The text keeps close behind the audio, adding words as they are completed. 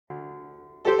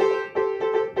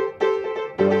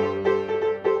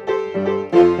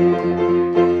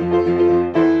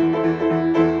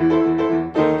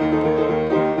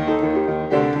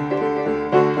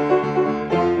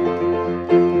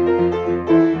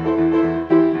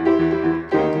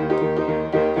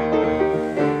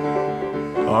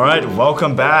right,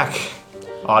 welcome back,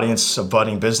 audience of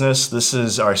Budding Business. This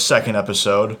is our second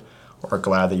episode. We're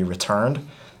glad that you returned.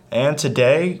 And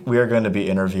today we are going to be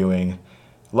interviewing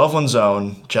Loveland's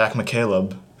own Jack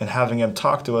McCaleb and having him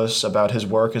talk to us about his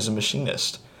work as a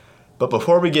machinist. But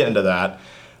before we get into that,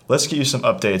 let's give you some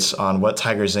updates on what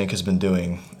Tigers Inc. has been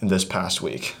doing in this past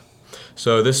week.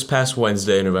 So this past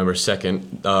Wednesday, November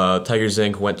 2nd, Tigers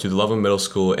Inc. went to the Loveland Middle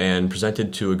School and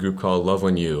presented to a group called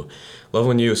Loveland U.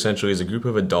 Loveland U essentially is a group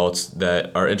of adults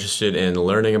that are interested in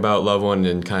learning about Loveland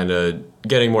and kind of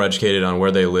getting more educated on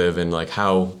where they live and like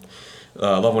how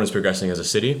Loveland is progressing as a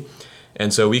city.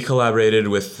 And so we collaborated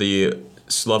with the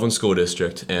Loveland School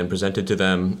District and presented to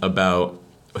them about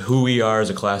who we are as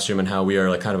a classroom and how we are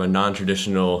like kind of a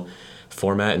non-traditional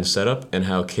format and setup and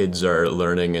how kids are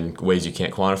learning in ways you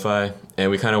can't quantify.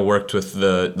 And we kind of worked with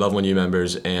the Loveland U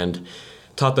members and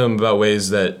taught them about ways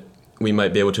that we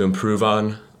might be able to improve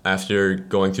on after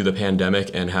going through the pandemic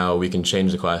and how we can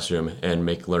change the classroom and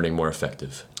make learning more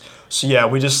effective. So yeah,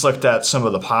 we just looked at some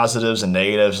of the positives and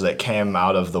negatives that came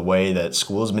out of the way that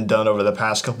school has been done over the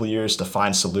past couple of years to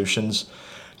find solutions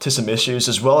to some issues,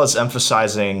 as well as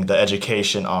emphasizing the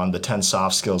education on the 10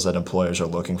 soft skills that employers are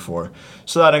looking for.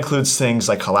 So that includes things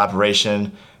like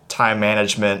collaboration, time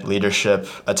management, leadership,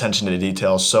 attention to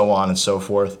detail, so on and so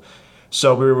forth.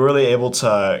 So we were really able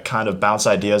to kind of bounce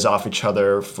ideas off each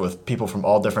other with people from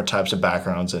all different types of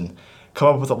backgrounds and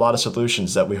come up with a lot of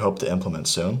solutions that we hope to implement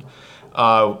soon.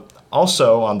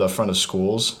 Also, on the front of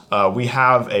schools, we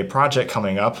have a project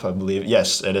coming up, I believe,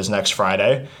 yes, it is next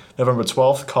Friday, November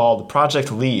 12th, called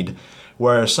Project Lead,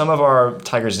 where some of our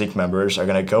Tigers Inc. members are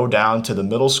going to go down to the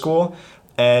middle school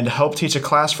and help teach a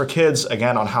class for kids,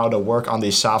 again, on how to work on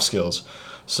these soft skills.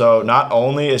 So not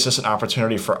only is this an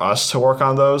opportunity for us to work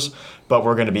on those, but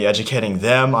we're going to be educating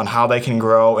them on how they can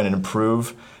grow and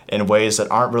improve in ways that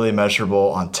aren't really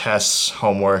measurable on tests,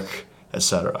 homework,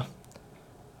 etc.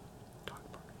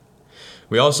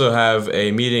 We also have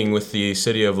a meeting with the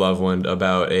City of Loveland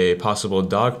about a possible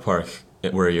dog park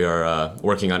where you're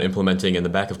working on implementing in the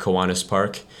back of Kiwanis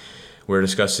Park. We're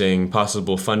discussing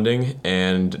possible funding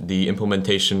and the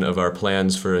implementation of our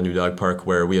plans for a new dog park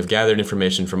where we have gathered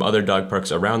information from other dog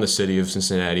parks around the city of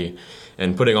Cincinnati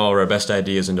and putting all of our best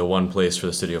ideas into one place for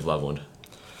the City of Loveland.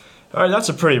 All right, that's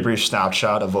a pretty brief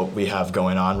snapshot of what we have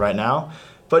going on right now.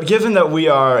 But given that we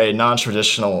are a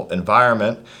non-traditional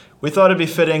environment, we thought it'd be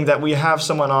fitting that we have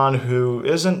someone on who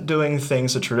isn't doing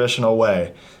things the traditional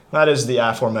way. That is the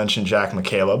aforementioned Jack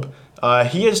McCaleb.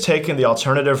 He has taken the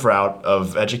alternative route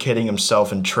of educating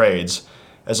himself in trades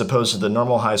as opposed to the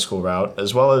normal high school route,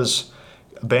 as well as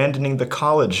abandoning the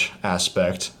college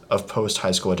aspect of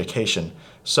post-high school education.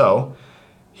 So,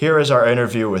 here is our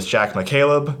interview with Jack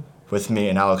McCaleb, with me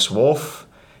and Alex Wolf.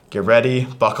 Get ready,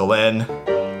 buckle in.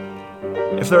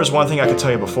 If there's one thing I could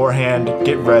tell you beforehand,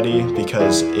 get ready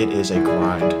because it is a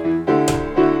grind.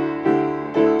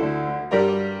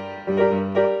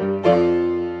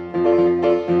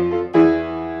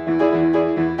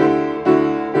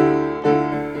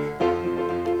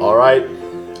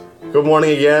 Good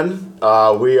morning again.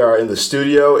 We are in the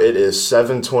studio. It is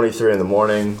 7:23 in the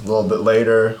morning, a little bit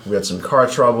later. We had some car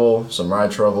trouble, some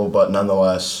ride trouble, but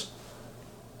nonetheless,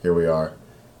 here we are.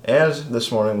 And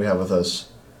this morning we have with us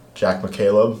Jack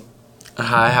McCaleb.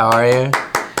 Hi, how are you?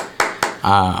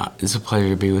 It's a pleasure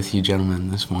to be with you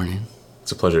gentlemen this morning.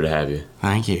 It's a pleasure to have you.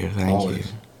 Thank you, thank you.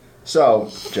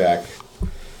 So, Jack,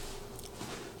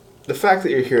 the fact that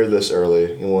you're here this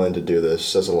early and willing to do this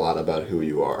says a lot about who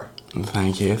you are.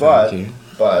 Thank you,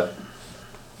 But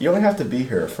you only have to be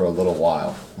here for a little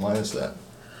while. Why is that?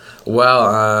 Well,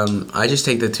 I just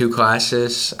take the two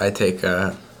classes. I take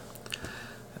a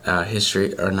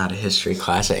history, or not a history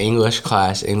class, an English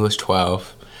class, English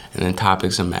 12, and then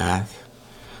topics of math.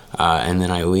 And then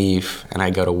I leave and I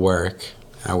go to work.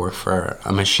 I work for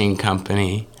a machine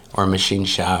company or a machine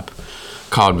shop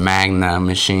called Magna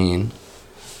Machine.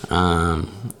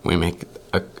 We make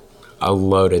a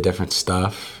load of different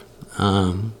stuff.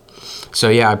 So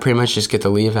yeah, I pretty much just get to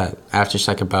leave after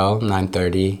second bell,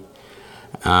 9:30,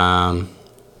 and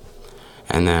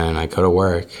then I go to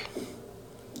work.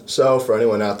 So for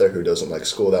anyone out there who doesn't like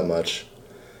school that much,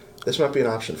 this might be an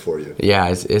option for you.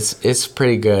 Yeah, it's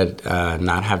pretty good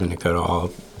not having to go to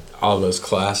all those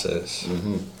classes.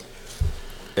 Mm-hmm.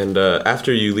 And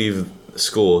after you leave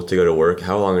school to go to work,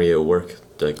 how long are you at work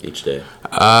like each day?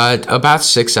 About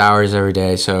 6 hours every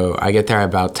day. So I get there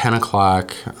about 10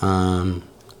 o'clock.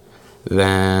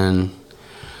 Then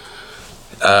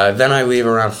I leave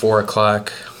around 4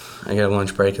 o'clock. I get a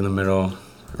lunch break in the middle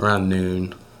around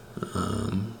noon.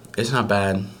 It's not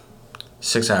bad.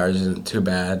 6 hours isn't too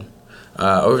bad.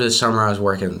 Over the summer I was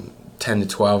working 10 to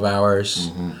 12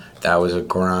 hours. That was a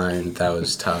grind. That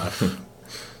was tough.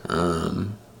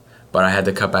 But I had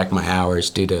to cut back my hours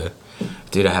due to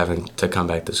having to come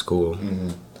back to school.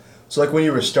 So like when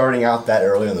you were starting out that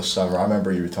early in the summer, I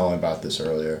remember you were telling me about this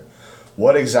earlier.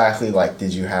 What exactly like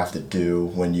did you have to do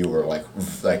when you were like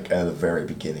at the very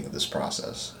beginning of this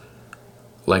process?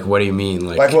 Like, what do you mean?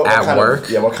 Like what at work?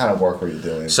 What kind of work were you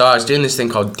doing? So I was doing this thing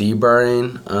called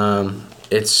deburring.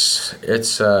 It's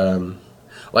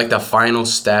like the final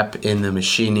step in the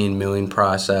machining milling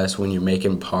process when you're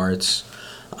making parts.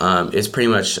 It's pretty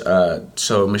much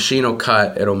so machine will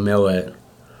cut, it'll mill it,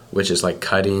 which is like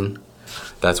cutting.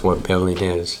 That's what milling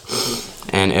is,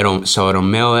 and it'll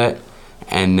mill it,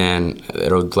 and then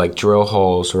it'll like drill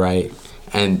holes, right?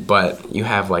 But you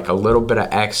have like a little bit of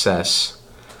excess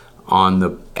on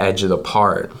the edge of the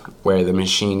part where the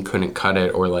machine couldn't cut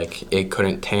it, or like it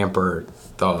couldn't tamper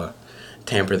the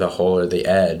hole or the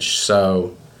edge.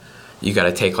 So you got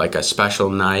to take like a special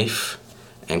knife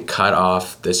and cut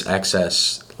off this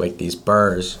excess, like these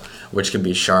burrs, which can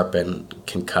be sharp and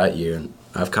can cut you. And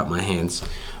I've cut my hands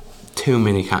too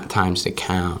many times to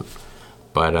count.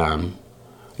 But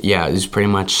yeah, it's pretty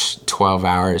much 12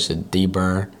 hours of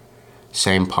deburr,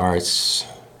 same parts.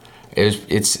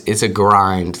 It's a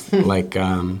grind. Like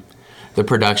the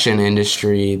production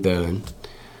industry, the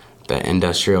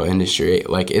industrial industry,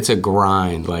 like it's a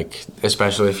grind. Like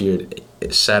especially if you're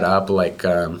set up like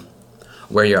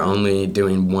where you're only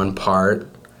doing one part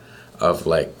of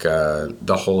like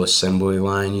the whole assembly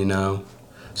line, you know.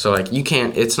 So like you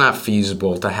can't. It's not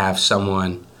feasible to have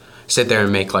someone sit there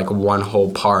and make like one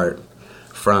whole part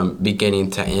from beginning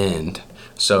to end.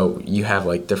 So you have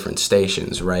like different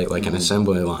stations, right? Like an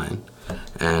assembly line.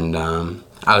 And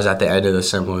I was at the end of the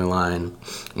assembly line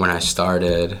when I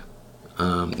started.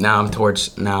 Now I'm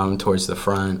towards the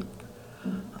front.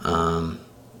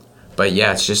 But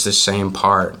yeah, it's just the same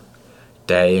part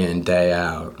day in, day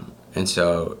out. And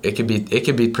so it could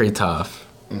be pretty tough.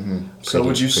 So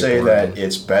would you say that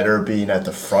it's better being at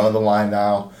the front of the line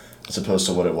now as opposed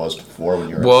to what it was before when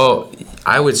you were? Well,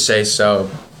 I would say so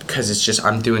because it's just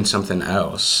I'm doing something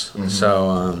else.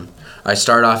 So I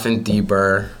start off in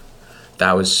deburr.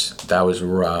 That was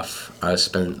rough. I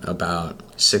spent about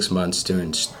 6 months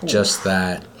doing just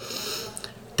that,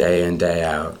 day in, day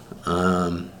out.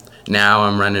 Now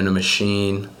I'm running a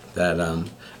machine that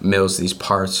mills these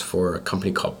parts for a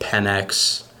company called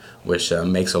Penex, which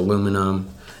makes aluminum,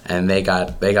 and they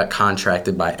got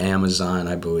contracted by Amazon,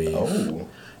 I believe,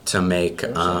 to make.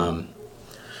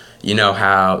 You know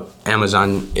how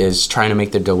Amazon is trying to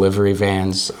make the delivery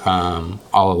vans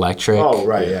all electric? Oh,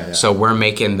 right, yeah. So we're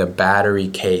making the battery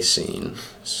casing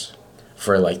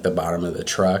for like the bottom of the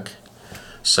truck.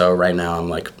 So right now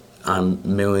I'm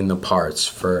milling the parts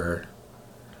for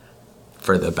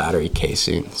the battery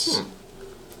casings.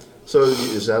 So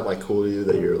is that like cool to you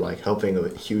that you're like helping a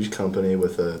huge company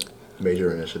with a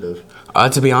major initiative?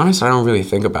 To be honest, I don't really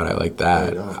think about it like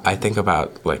that. I think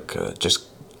about like just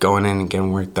going in and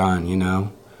getting work done, you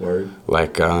know? Word.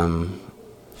 Like,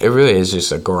 it really is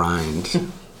just a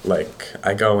grind. Like,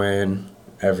 I go in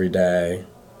every day,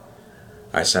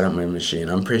 I set up my machine.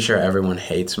 I'm pretty sure everyone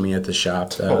hates me at the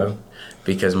shop, though,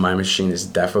 because my machine is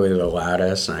definitely the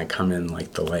loudest, and I come in,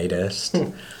 like, the latest.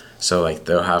 So, like,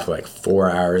 they'll have, like, 4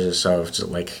 hours or so of just,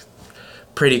 like,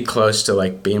 pretty close to,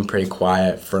 like, being pretty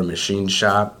quiet for a machine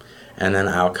shop, and then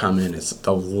I'll come in, it's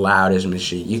the loudest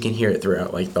machine. You can hear it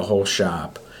throughout, like, the whole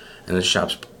shop. And the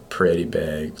shop's pretty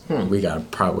big. We got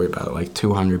probably about like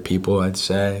 200 people, I'd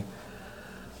say.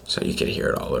 So you can hear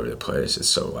it all over the place. It's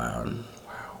so loud.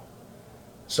 Wow.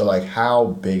 So like, how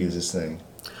big is this thing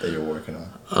that you're working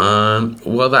on?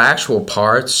 Well, the actual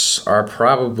parts are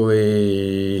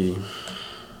probably,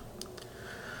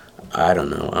 I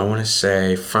don't know. I want to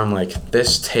say from like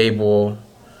this table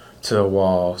to the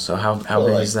wall. So how big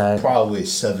like is that? Probably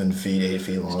 7 feet, 8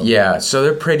 feet long. Yeah. So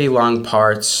they're pretty long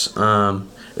parts.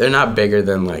 They're not bigger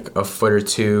than like a foot or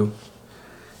two,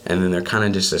 and then they're kind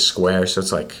of just a square. So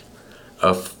it's like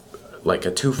a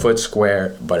 2-foot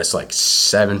square, but it's like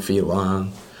 7 feet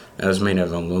long. And it was made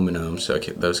of aluminum, so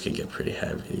those can get pretty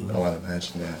heavy. Oh, I'd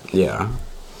imagine that. Yeah.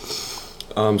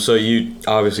 So you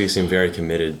obviously seem very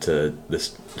committed to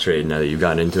this trade now that you've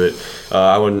gotten into it.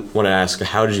 I want to ask,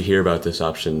 how did you hear about this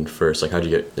option first? Like, how did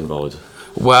you get involved?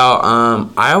 Well,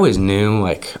 I always knew,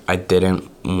 like, I didn't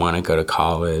want to go to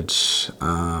college.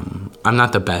 I'm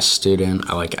not the best student.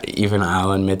 Even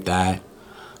I'll admit that.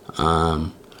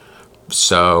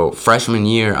 So freshman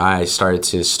year, I started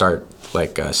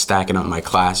stacking up my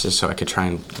classes so I could try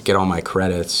and get all my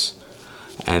credits.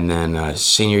 And then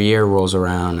senior year rolls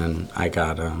around, and I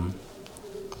got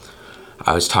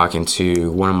I was talking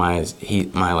to one of my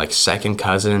like second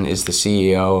cousin is the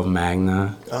CEO of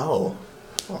Magna. Oh.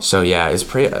 So yeah,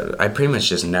 I pretty much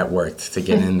just networked to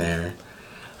get in there.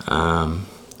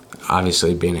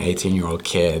 Obviously, being an 18-year-old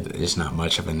kid, there's not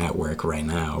much of a network right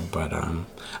now. But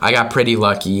I got pretty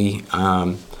lucky.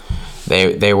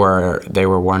 They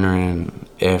were wondering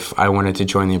if I wanted to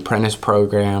join the apprentice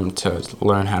program to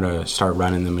learn how to start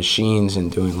running the machines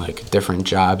and doing like different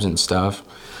jobs and stuff.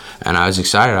 And I was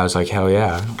excited. I was like, hell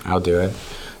yeah, I'll do it.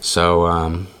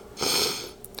 So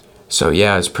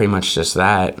yeah, it's pretty much just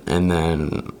that. And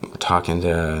then talking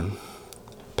to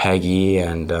Peggy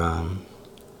and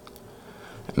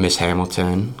Miss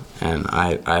Hamilton, and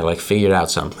I like figured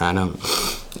out something. I don't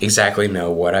exactly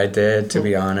know what I did, to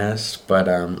be honest, but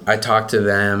I talked to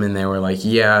them and they were like,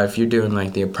 yeah, if you're doing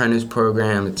like the apprentice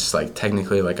program, it's like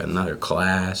technically like another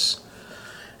class.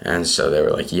 And so they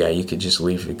were like, yeah, you could just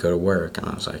leave and go to work. And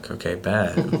I was like, okay,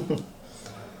 bad.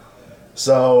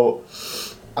 So,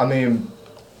 I mean,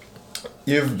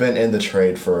 you've been in the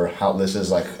trade for this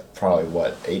is like probably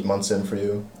what, 8 months in for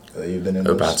you? You've been in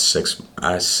about 6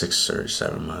 or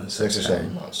 7 months. 6 or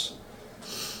 7 months.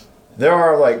 There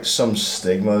are like some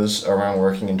stigmas around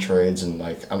working in trades, and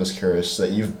like I'm just curious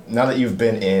that now that you've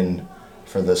been in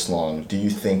for this long, do you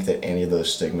think that any of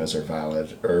those stigmas are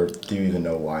valid, or do you even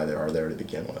know why they are there to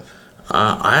begin with?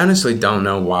 I honestly don't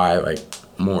know why like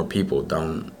more people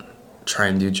don't try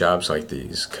and do jobs like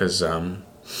these, because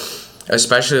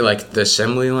especially like the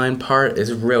assembly line part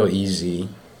is real easy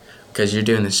because you're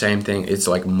doing the same thing. It's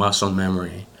like muscle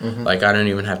memory. Mm-hmm. Like I don't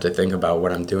even have to think about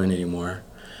what I'm doing anymore.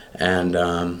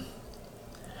 And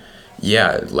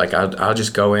yeah, like I'll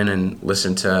just go in and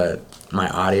listen to my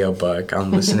audiobook.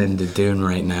 I'm listening to Dune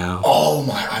right now. Oh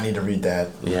my, I need to read that.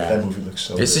 Yeah. That movie looks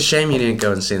so good. It's a shame you didn't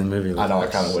go and see the movie. I know, I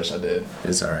kind of wish I did.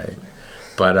 It's all right.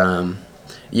 But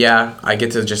yeah, I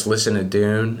get to just listen to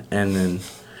Dune and then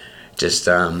just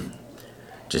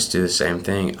do the same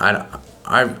thing.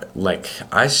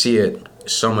 I see it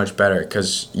so much better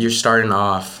because you're starting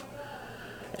off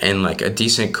in like a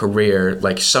decent career.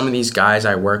 Like some of these guys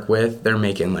I work with, they're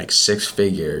making like 6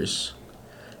 figures,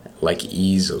 like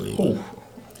easily. Ooh.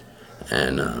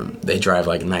 And they drive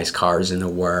like nice cars into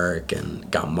work and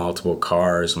got multiple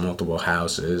cars, multiple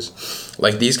houses.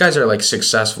 Like these guys are like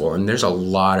successful, and there's a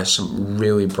lot of some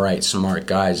really bright, smart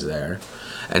guys there.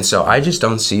 And so I just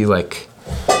don't see like,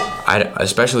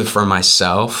 especially for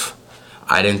myself,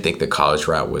 I didn't think the college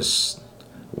route was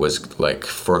like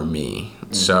for me.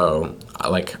 Mm-hmm. So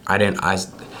like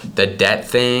the debt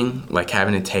thing, like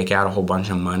having to take out a whole bunch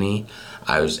of money,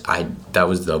 that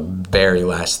was the very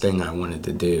last thing I wanted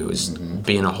to do, is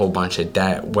be in a whole bunch of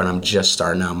debt when I'm just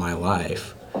starting out my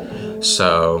life.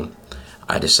 So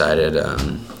I decided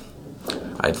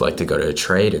I'd like to go to a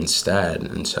trade instead,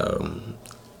 and so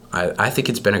I think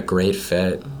it's been a great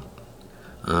fit.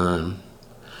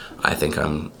 I think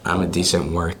I'm a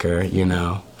decent worker, you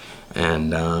know,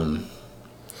 and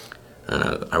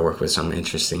I work with some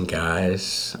interesting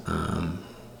guys.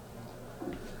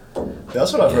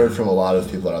 That's what I've heard from a lot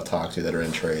of people that I've talked to that are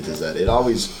in trades, is that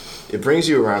it brings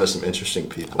you around to some interesting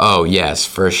people. Oh yes,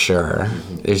 for sure.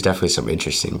 Mm-hmm. There's definitely some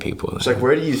interesting people. It's like,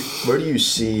 where do you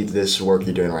see this work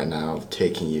you're doing right now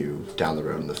taking you down the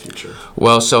road in the future?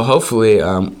 Well, so hopefully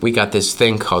we got this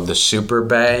thing called the Super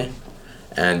Bay,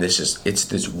 and it's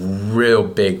this real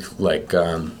big, like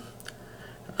I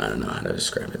don't know how to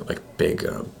describe it, like big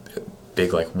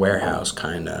like warehouse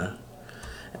kinda,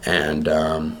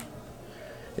 and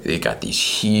they got these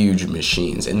huge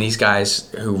machines, and these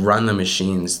guys who run the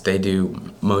machines, they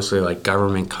do mostly like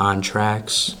government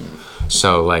contracts.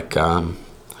 So like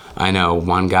I know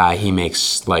one guy, he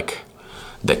makes like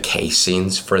the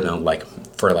casings for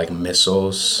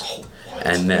missiles.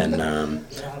 And then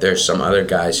there's some other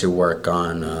guys who work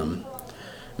on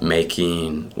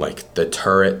making like the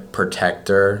turret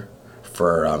protector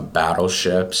for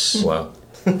battleships. Wow.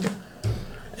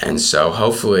 And so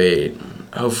hopefully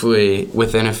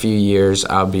within a few years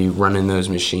I'll be running those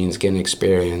machines, getting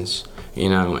experience, you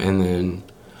know, and then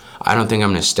I don't think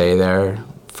I'm gonna stay there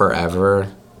forever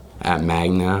at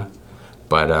Magna,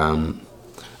 but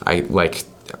I like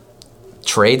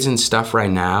trades and stuff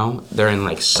right now, they're in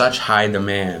like such high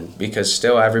demand because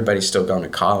still everybody's still going to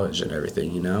college and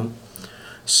everything, you know?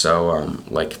 So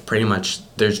like pretty much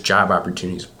there's job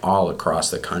opportunities all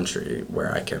across the country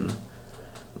where I can,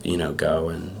 you know, go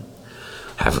and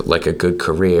have like a good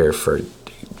career for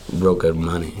real good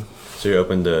money. So you're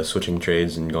open to switching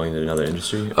trades and going to another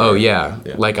industry? Oh yeah.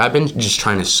 Like I've been just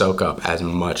trying to soak up as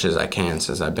much as I can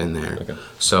since I've been there. Okay.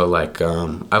 So like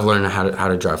I've learned how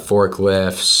to drive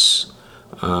forklifts.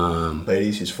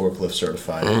 Ladies, he's forklift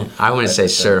certified. I wouldn't say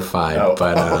certified, Oh.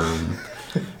 but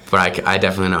I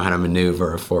definitely know how to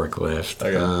maneuver a forklift.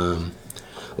 Okay.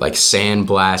 Like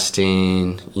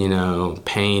sandblasting, you know,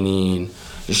 painting,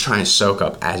 just trying to soak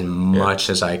up as much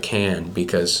as I can,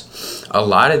 because a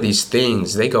lot of these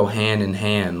things, they go hand in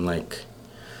hand, like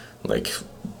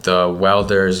the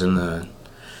welders and the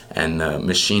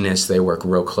machinists, they work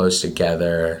real close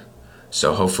together.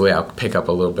 So hopefully I'll pick up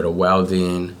a little bit of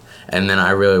welding, and then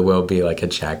I really will be like a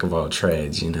jack of all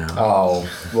trades, you know. Oh,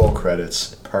 roll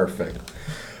credits. Perfect.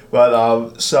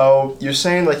 But so you're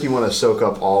saying like you want to soak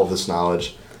up all of this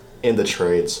knowledge in the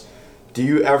trades. Do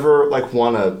you ever like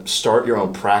want to start your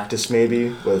own practice maybe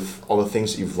with all the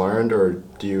things that you've learned, or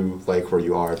do you like where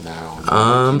you are now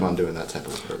and keep on doing that type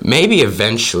of work? Maybe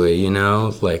eventually, you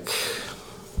know, like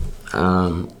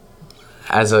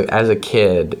as a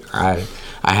kid, I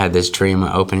had this dream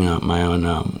of opening up my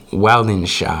own welding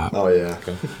shop. Oh yeah.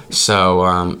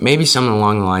 So maybe something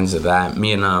along the lines of that.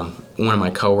 Me and one of my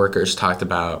coworkers talked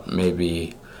about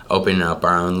maybe opening up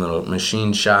our own little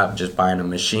machine shop, just buying a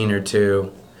machine or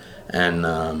two,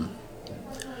 and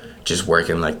just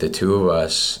working like the two of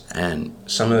us. And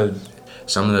some of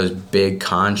those big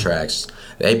contracts,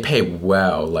 they pay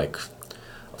well, like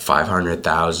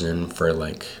 $500,000 for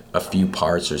like a few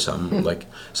parts or something. Like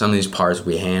some of these parts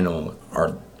we handle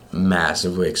are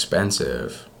massively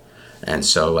expensive, and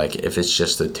so like if it's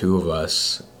just the two of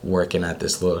us working at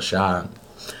this little shop,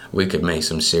 we could make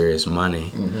some serious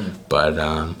money. But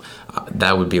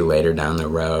that would be later down the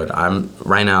road.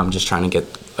 Right now I'm just trying to get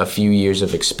a few years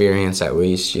of experience at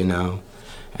least, you know,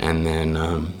 and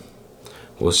then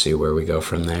we'll see where we go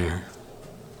from there.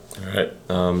 All right.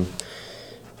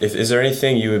 Is there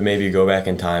anything you would maybe go back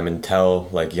in time and tell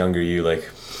like younger you, like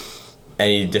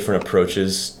any different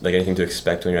approaches, like anything to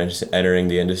expect when you're entering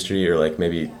the industry, or like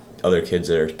maybe other kids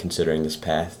that are considering this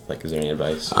path? Like, is there any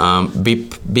advice?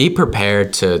 Be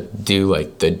prepared to do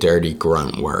like the dirty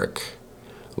grunt work,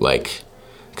 like,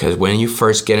 because when you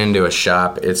first get into a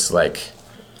shop, it's like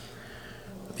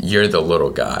you're the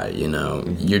little guy, you know.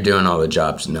 You're doing all the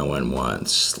jobs no one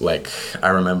wants. Like, I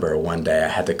remember one day I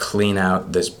had to clean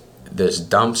out this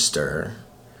dumpster,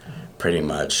 pretty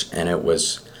much, and it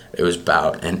was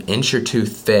about an inch or two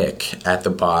thick at the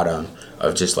bottom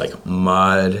of just like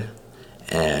mud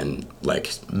and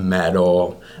like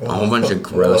metal, a whole bunch of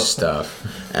gross stuff.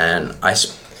 And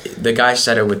the guy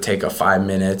said it would take 5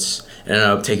 minutes, and it ended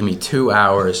up taking me 2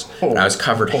 hours, and I was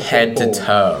covered head to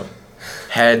toe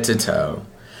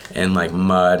in like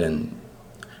mud and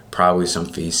probably some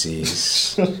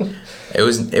feces.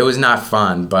 It was not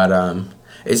fun, but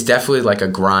it's definitely like a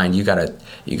grind. You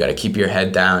gotta keep your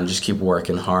head down, just keep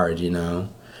working hard, you know,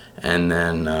 and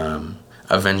then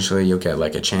eventually you'll get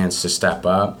like a chance to step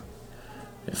up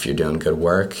if you're doing good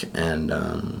work, and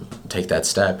take that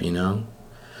step, you know.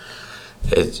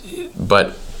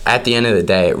 But at the end of the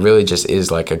day, it really just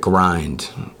is like a grind.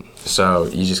 So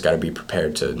you just got to be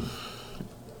prepared to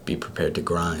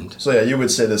grind. So yeah, you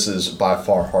would say this is by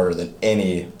far harder than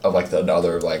any of like the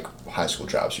other like high school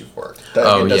jobs you've worked.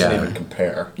 It doesn't even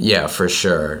compare. Yeah, for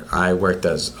sure. I worked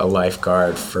as a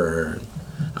lifeguard for,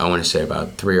 I want to say,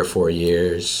 about 3 or 4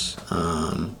 years.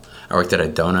 I worked at a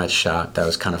donut shop. That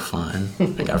was kind of fun.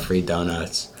 I got free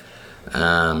donuts.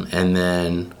 And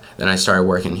then I started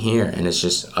working here, and it's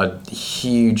just a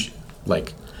huge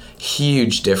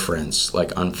difference,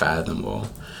 like unfathomable.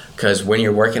 Because when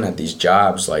you're working at these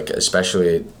jobs, like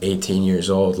especially at 18 years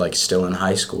old, like still in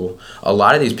high school, a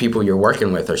lot of these people you're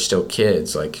working with are still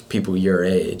kids, like people your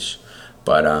age.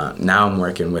 But now I'm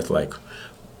working with like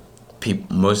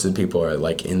most of the people are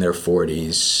like in their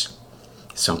 40s.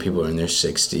 Some people are in their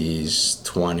 60s,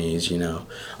 20s, you know,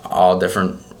 all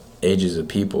different ages of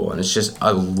people. And it's just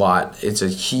a lot. It's a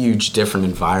huge different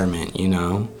environment, you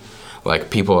know.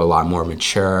 Like people are a lot more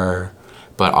mature,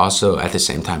 but also at the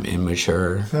same time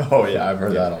immature. Oh yeah, I've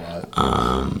heard that a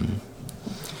lot.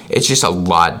 It's just a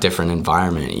lot different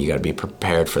environment. You got to be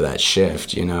prepared for that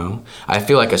shift, you know. I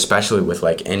feel like especially with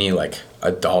like any like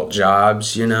adult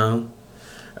jobs, you know,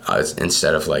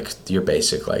 instead of like your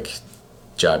basic like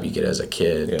job you get as a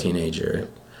kid, teenager,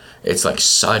 it's like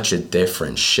such a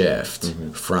different shift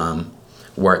from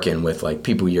working with like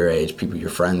people your age, people you're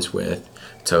friends with,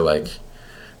 to like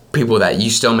people that you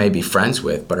still may be friends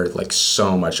with but are like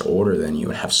so much older than you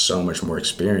and have so much more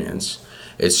experience.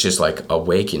 It's just like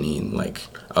awakening, like,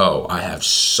 oh, I have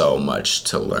so much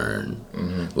to learn.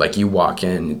 Like you walk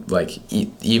in like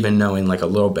even knowing like a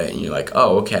little bit, and you're like,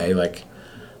 oh, okay, like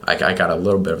I got a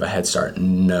little bit of a head start.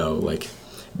 No, like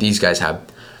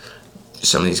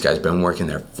some of these guys been working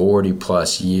there 40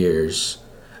 plus years,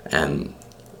 and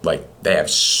like they have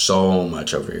so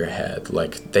much over your head.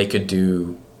 Like they could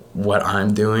do what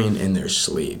I'm doing in their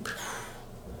sleep.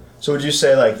 So would you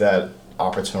say like that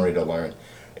opportunity to learn,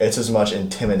 it's as much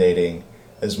intimidating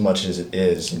as much as it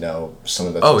is, you know, some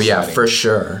of the Yeah, for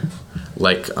sure.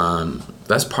 Like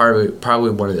that's probably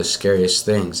one of the scariest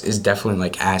things is definitely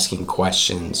like asking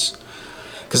questions,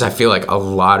 because I feel like a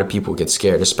lot of people get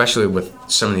scared, especially with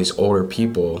some of these older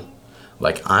people.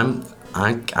 Like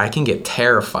I can get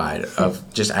terrified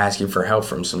of just asking for help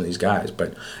from some of these guys,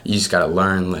 but you just gotta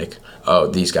learn like, oh,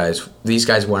 these guys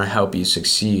want to help you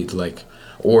succeed, like,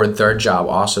 or their job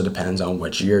also depends on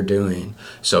what you're doing.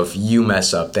 So if you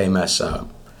mess up, they mess up,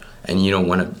 and you don't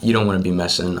want to be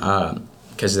messing up,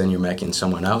 because then you're making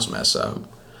someone else mess up.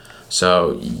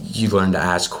 So you learn to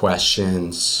ask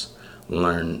questions,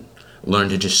 learn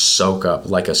to just soak up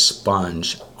like a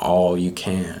sponge all you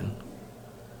can.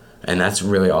 And that's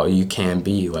really all you can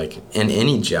be, like, in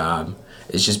any job,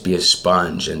 is just be a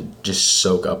sponge and just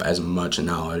soak up as much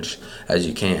knowledge as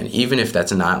you can, even if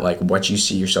that's not, like, what you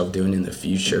see yourself doing in the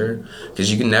future,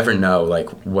 because you can never know, like,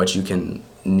 what you can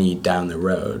need down the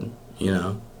road, you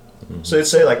know? Mm-hmm. So you'd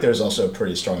say, like, there's also a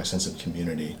pretty strong sense of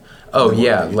community. Oh,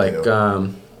 yeah, like,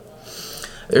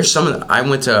 there's some I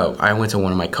went to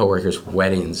one of my coworkers'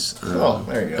 weddings there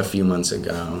you go. a few months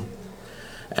ago.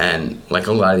 And, like,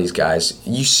 a lot of these guys,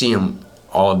 you see them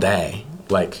all day.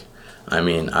 Like, I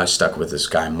mean, I was stuck with this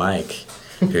guy, Mike,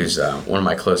 who's one of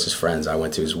my closest friends. I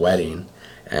went to his wedding.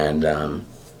 And,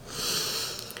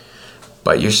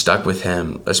 but you're stuck with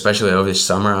him, especially over the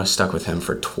summer. I was stuck with him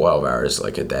for 12 hours,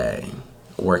 like, a day,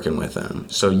 working with him.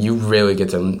 So you really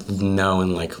get to know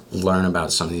and, like, learn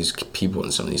about some of these people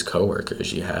and some of these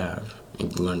coworkers you have. You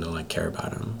learn to, like, care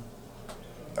about them.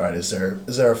 All right, is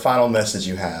there a final message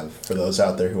you have for those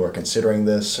out there who are considering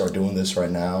this or doing this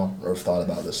right now or have thought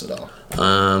about this at all?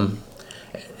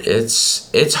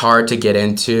 It's hard to get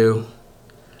into,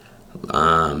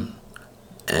 and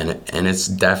it's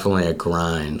definitely a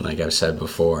grind, like I've said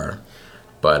before.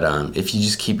 But if you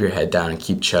just keep your head down and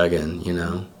keep chugging, you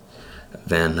know,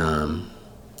 then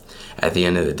at the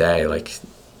end of the day,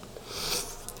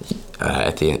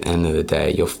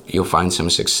 you'll find some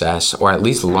success, or at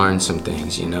least learn some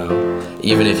things, you know.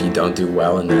 Even if you don't do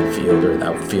well in that field, or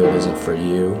that field isn't for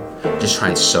you, just try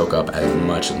and soak up as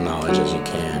much knowledge as you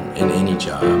can in any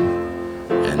job.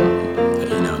 And,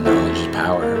 you know, knowledge is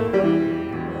power.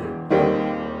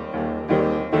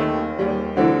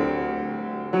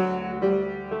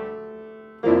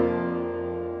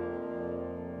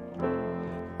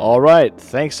 All right.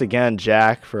 Thanks again,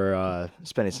 Jack, for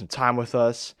spending some time with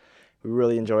us. We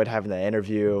really enjoyed having that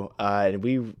interview,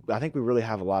 and I think we really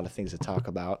have a lot of things to talk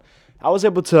about. I was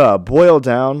able to boil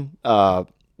down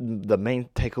the main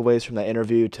takeaways from that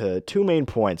interview to 2 main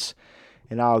points,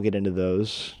 and I'll get into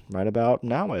those right about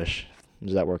now-ish.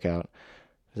 Does that work out?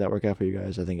 Does that work out for you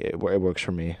guys? I think it works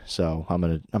for me, so I'm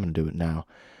gonna do it now.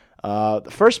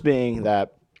 The first being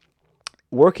that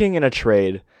working in a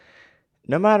trade,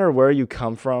 no matter where you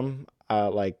come from,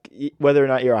 whether or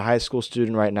not you're a high school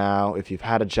student right now, if you've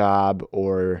had a job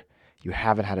or you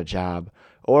haven't had a job,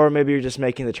 or maybe you're just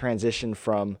making the transition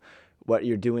from what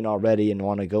you're doing already and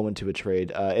want to go into a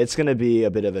trade, it's going to be a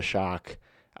bit of a shock.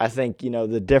 I think, you know,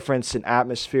 the difference in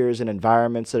atmospheres and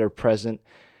environments that are present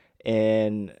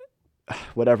in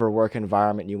whatever work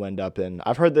environment you end up in.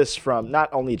 I've heard this from not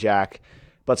only Jack,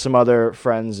 but some other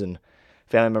friends and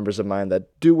family members of mine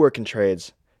that do work in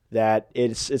trades, that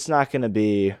it's not going to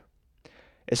be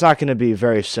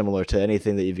very similar to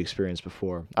anything that you've experienced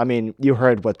before. I mean, you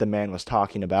heard what the man was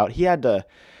talking about.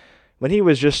 When he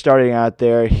was just starting out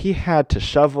there, he had to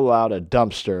shovel out a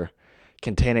dumpster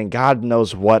containing God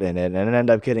knows what in it, and it ended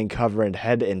up getting covered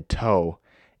head and toe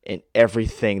in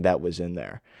everything that was in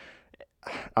there.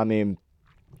 I mean,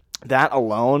 that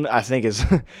alone, I think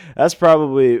that's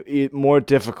probably more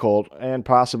difficult and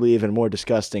possibly even more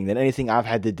disgusting than anything I've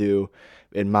had to do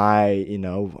in my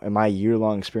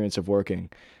year-long experience of working.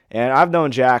 And I've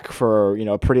known Jack for,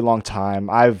 a pretty long time.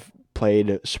 I've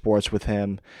played sports with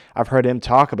him. I've heard him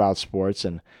talk about sports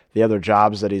and the other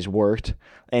jobs that he's worked,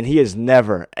 and he has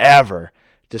never, ever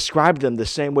described them the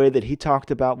same way that he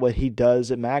talked about what he does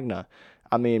at Magna.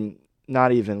 I mean,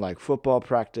 not even like football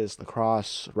practice,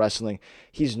 lacrosse, wrestling.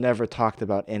 He's never talked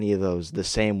about any of those the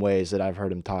same ways that I've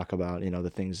heard him talk about, the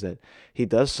things that he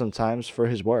does sometimes for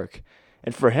his work.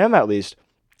 And for him, at least,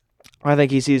 I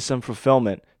think he sees some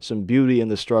fulfillment, some beauty in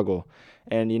the struggle.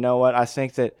 And you know what? I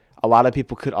think that a lot of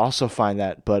people could also find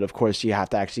that, but of course you have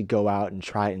to actually go out and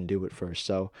try it and do it first.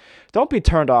 So don't be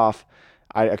turned off.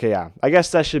 I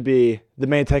guess that should be the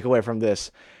main takeaway from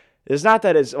this. It's not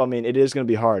that it is going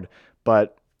to be hard,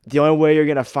 but the only way you're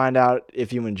going to find out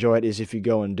if you enjoy it is if you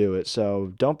go and do it.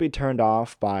 So don't be turned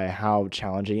off by how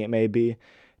challenging it may be.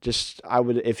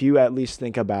 If you at least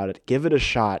think about it, give it a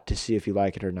shot to see if you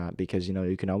like it or not, because,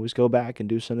 you can always go back and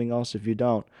do something else if you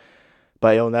don't,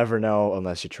 but you'll never know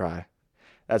unless you try.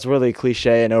 That's really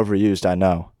cliche and overused, I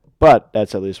know, but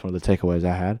that's at least one of the takeaways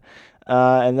I had.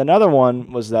 And another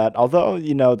one was that although,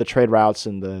 the trade routes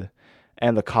and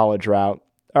the college route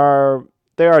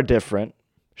they are different,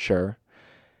 sure.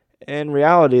 In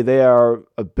reality, they are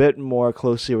a bit more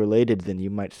closely related than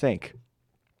you might think.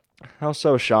 How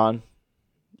so, Sean?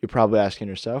 You're probably asking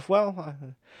yourself. Well,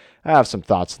 I have some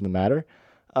thoughts on the matter.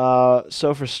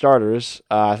 So for starters,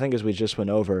 I think as we just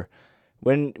went over,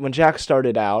 when Jack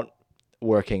started out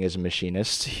working as a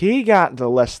machinist, he got the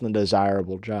less than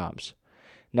desirable jobs.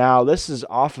 Now, this is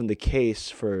often the case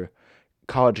for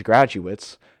college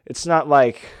graduates. It's not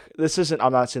like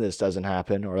I'm not saying this doesn't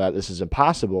happen or that this is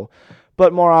impossible,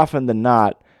 but more often than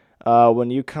not,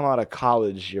 when you come out of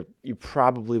college, you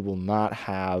probably will not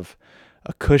have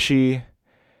a cushy,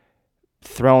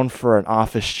 thrown for an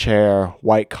office chair,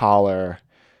 white collar,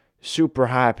 super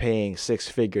high paying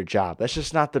 6-figure job. That's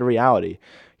just not the reality.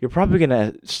 You're probably going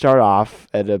to start off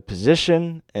at a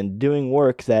position and doing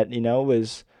work that,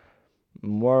 is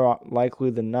more likely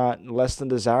than not less than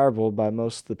desirable by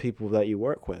most of the people that you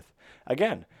work with.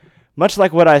 Again, much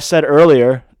like what I said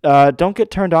earlier, don't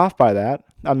get turned off by that.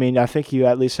 I mean, I think you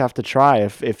at least have to try.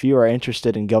 If you are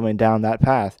interested in going down that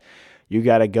path, you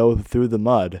got to go through the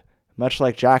mud, much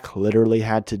like Jack literally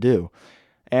had to do.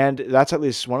 And that's at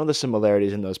least one of the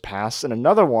similarities in those paths. And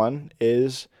another one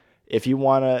is if you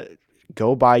want to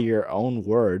go by your own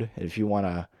word, if you want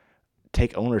to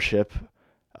take ownership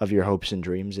of your hopes and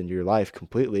dreams in your life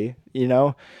completely,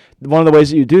 one of the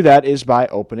ways that you do that is by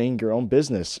opening your own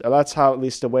business. That's how, at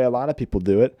least the way a lot of people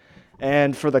do it.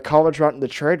 And for the college route and the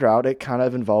trade route, it kind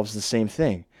of involves the same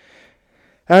thing.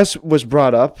 As was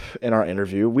brought up in our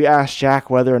interview, we asked Jack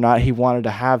whether or not he wanted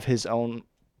to have his own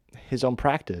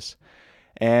practice.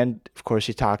 And, of course,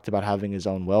 he talked about having his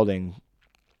own welding,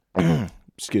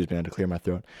 excuse me, I had to clear my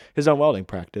throat, his own welding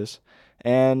practice.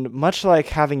 And much like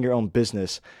having your own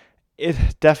business, it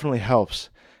definitely helps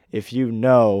if you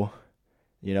know,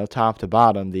 top to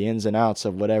bottom, the ins and outs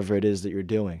of whatever it is that you're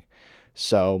doing.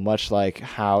 So much like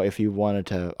how if you wanted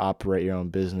to operate your own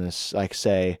business, like,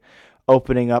 say,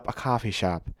 opening up a coffee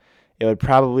shop, it would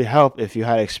probably help if you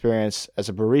had experience as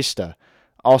a barista.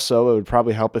 Also, it would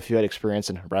probably help if you had experience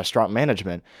in restaurant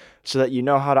management so that you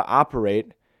know how to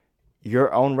operate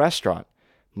your own restaurant.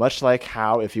 Much like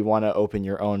how if you want to open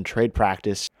your own trade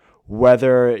practice,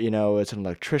 whether, it's an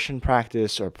electrician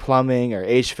practice or plumbing or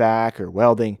HVAC or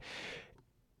welding,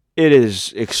 it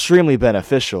is extremely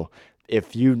beneficial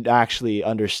if you actually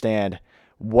understand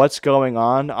what's going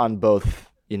on both,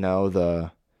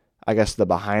 the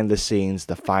behind the scenes,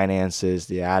 the finances,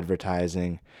 the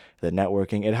advertising, the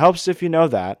networking. It helps if you know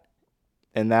that,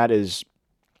 and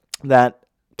that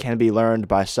can be learned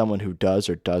by someone who does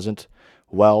or doesn't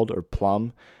weld or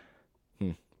plumb.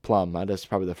 Plumb, that's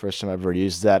probably the first time I've ever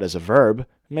used that as a verb.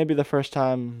 Maybe the first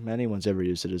time anyone's ever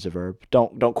used it as a verb.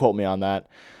 Don't quote me on that.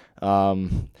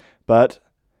 But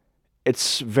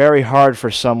it's very hard for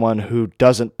someone who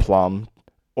doesn't plumb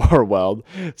or weld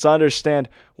to understand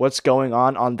what's going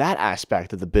on that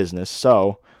aspect of the business.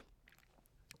 So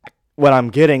what I'm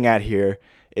getting at here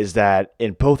is that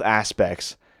in both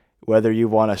aspects, whether you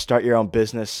want to start your own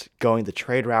business going the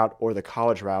trade route or the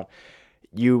college route,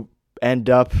 you end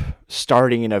up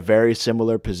starting in a very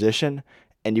similar position,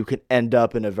 and you can end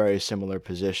up in a very similar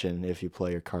position if you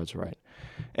play your cards right.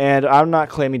 And I'm not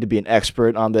claiming to be an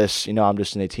expert on this. I'm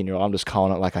just an 18-year-old. I'm just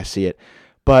calling it like I see it.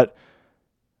 But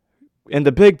in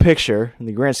the big picture, in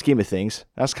the grand scheme of things,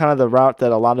 that's kind of the route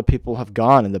that a lot of people have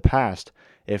gone in the past.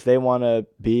 If they want to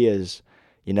be as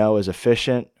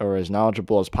efficient or as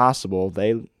knowledgeable as possible,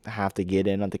 they have to get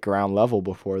in at the ground level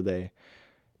before they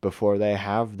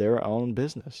have their own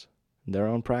business, their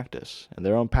own practice, and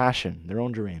their own passion, their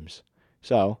own dreams.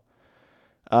 So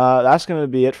that's going to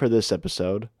be it for this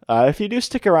episode. If you do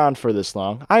stick around for this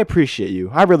long, I appreciate you.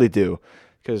 I really do.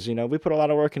 Because, we put a lot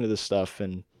of work into this stuff,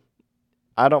 and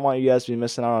I don't want you guys to be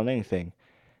missing out on anything.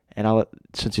 And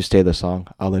since you stayed this long,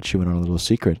 I'll let you in on a little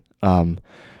secret.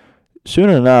 Soon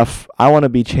enough, I want to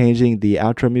be changing the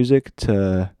outro music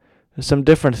to some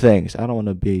different things. I don't want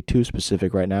to be too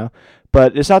specific right now.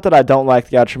 But it's not that I don't like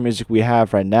the outro music we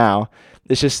have right now.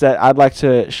 It's just that I'd like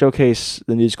to showcase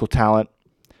the musical talent,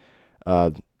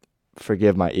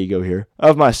 forgive my ego here,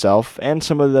 of myself and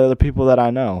some of the other people that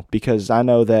I know. Because I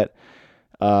know that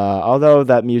although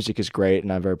that music is great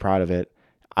and I'm very proud of it,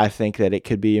 I think that it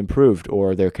could be improved,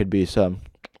 or there could be some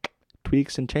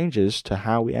tweaks and changes to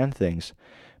how we end things.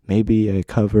 Maybe a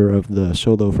cover of the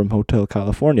solo from Hotel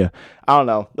California. I don't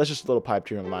know. That's just a little pipe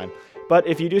dream of mine. But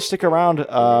if you do stick around,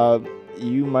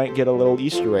 you might get a little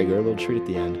Easter egg or a little treat at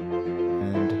the end.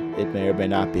 And it may or may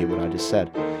not be what I just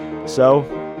said. So,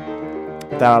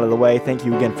 with that out of the way, thank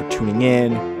you again for tuning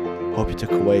in. Hope you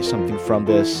took away something from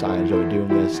this. I enjoyed doing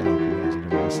this. I hope you guys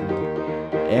enjoyed listening.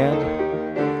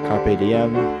 And Carpe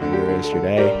Diem, you erase your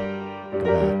day.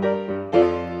 Goodbye.